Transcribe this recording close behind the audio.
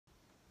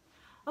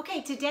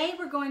Okay, today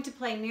we're going to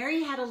play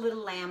Mary Had a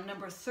Little Lamb,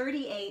 number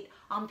 38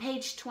 on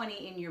page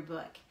 20 in your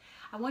book.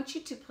 I want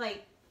you to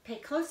pay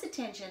close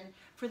attention.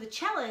 For the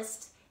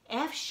cellist,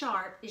 F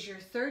sharp is your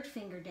third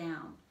finger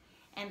down,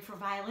 and for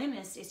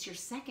violinist, it's your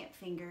second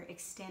finger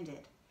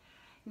extended.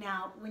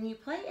 Now, when you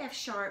play F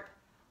sharp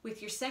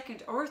with your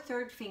second or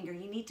third finger,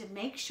 you need to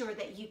make sure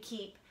that you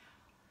keep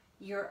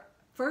your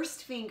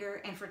first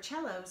finger, and for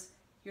cellos,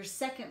 your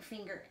second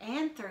finger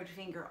and third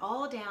finger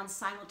all down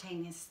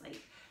simultaneously.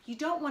 You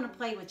don't want to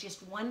play with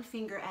just one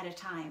finger at a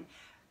time.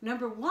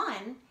 Number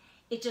one,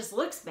 it just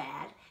looks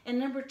bad. And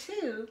number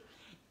two,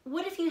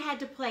 what if you had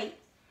to play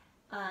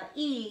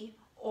E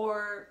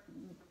or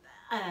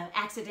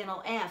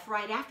accidental F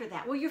right after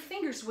that? Well, your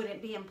fingers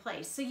wouldn't be in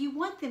place. So you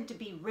want them to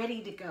be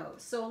ready to go.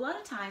 So a lot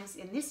of times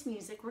in this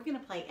music, we're going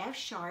to play F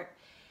sharp,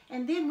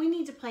 and then we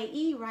need to play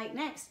E right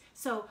next.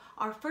 So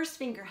our first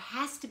finger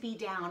has to be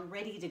down,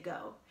 ready to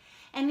go.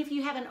 And if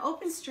you have an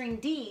open string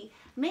D,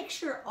 make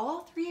sure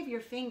all three of your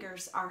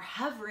fingers are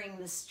hovering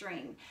the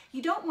string.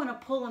 You don't want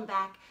to pull them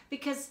back,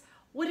 because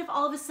what if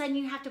all of a sudden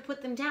you have to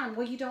put them down?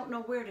 Well, you don't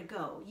know where to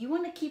go. You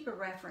want to keep a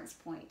reference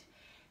point.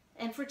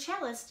 And for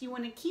cellist, you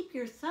want to keep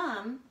your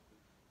thumb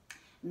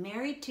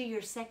married to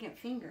your second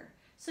finger.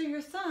 So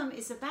your thumb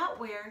is about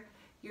where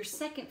your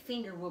second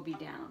finger will be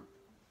down.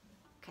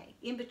 Okay,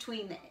 in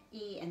between the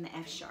E and the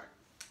F sharp.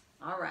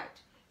 All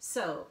right,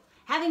 so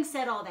having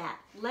said all that,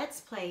 let's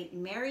play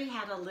Mary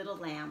Had a Little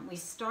Lamb. We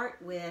start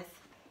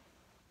with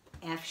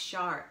F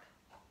sharp.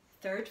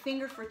 Third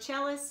finger for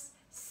cellist,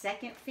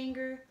 second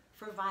finger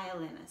for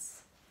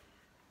violinist.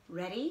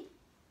 Ready?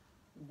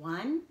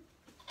 1,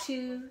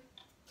 2,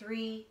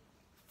 3,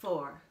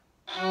 4.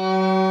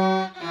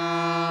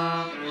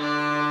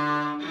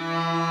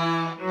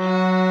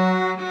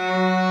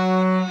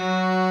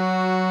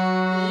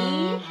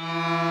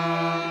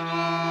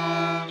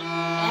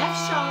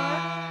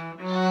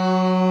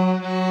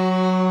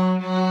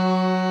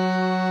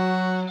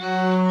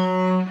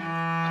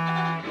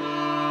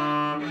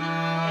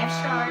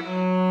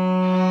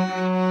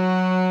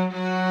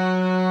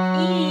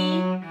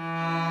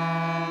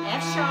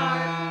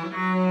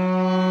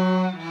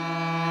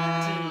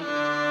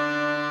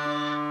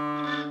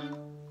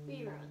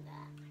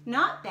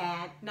 Not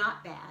bad,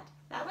 not bad.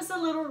 That was a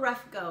little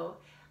rough go.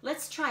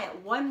 Let's try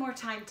it one more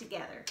time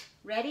together.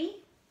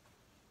 Ready?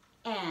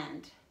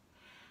 And.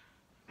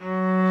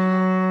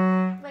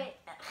 Wait.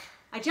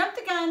 I jumped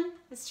the gun.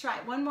 Let's try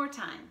it one more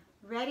time.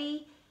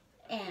 Ready?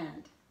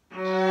 And.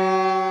 Here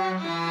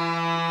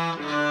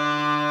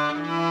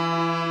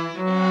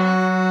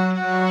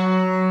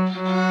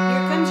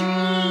comes your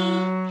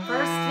E,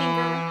 first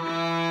finger.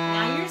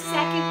 Now your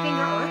second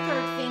finger or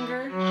third finger.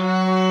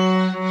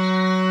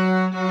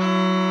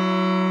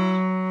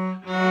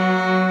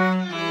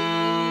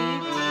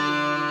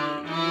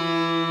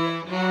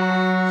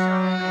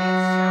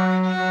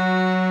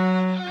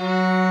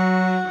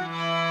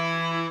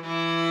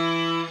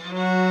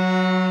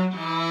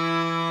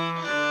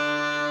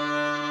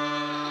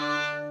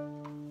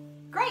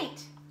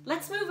 Great.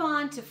 Let's move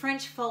on to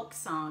French folk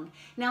song.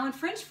 Now in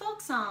French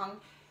folk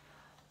song,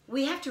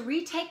 we have to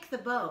retake the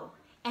bow,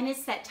 and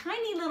it's that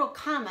tiny little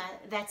comma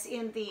that's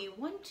in the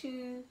 1,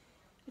 2,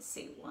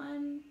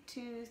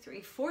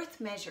 3, fourth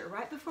measure,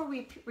 right before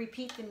we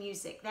repeat the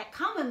music. That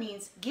comma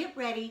means get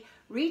ready,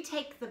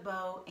 retake the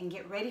bow, and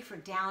get ready for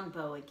down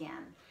bow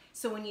again.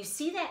 So when you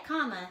see that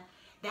comma,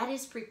 that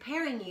is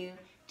preparing you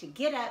to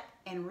get up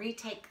and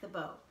retake the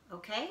bow,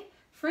 okay?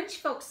 French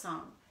folk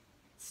song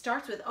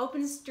starts with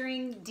open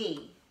string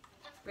D.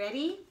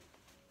 Ready?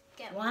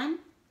 Go. 1,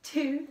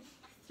 2,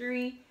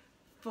 3,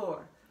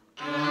 4.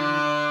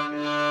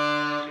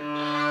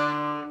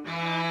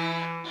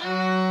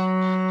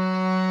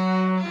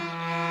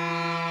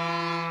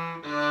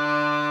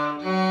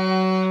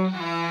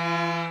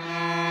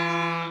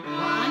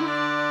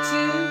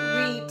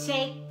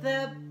 Retake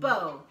the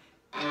bow.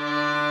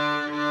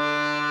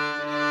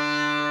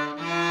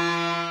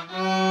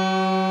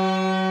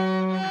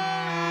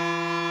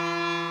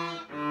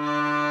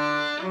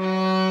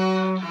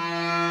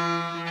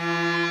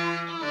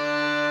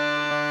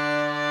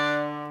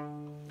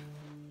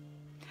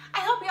 I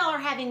hope y'all are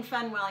having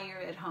fun while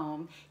you're at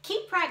home.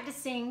 Keep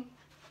practicing.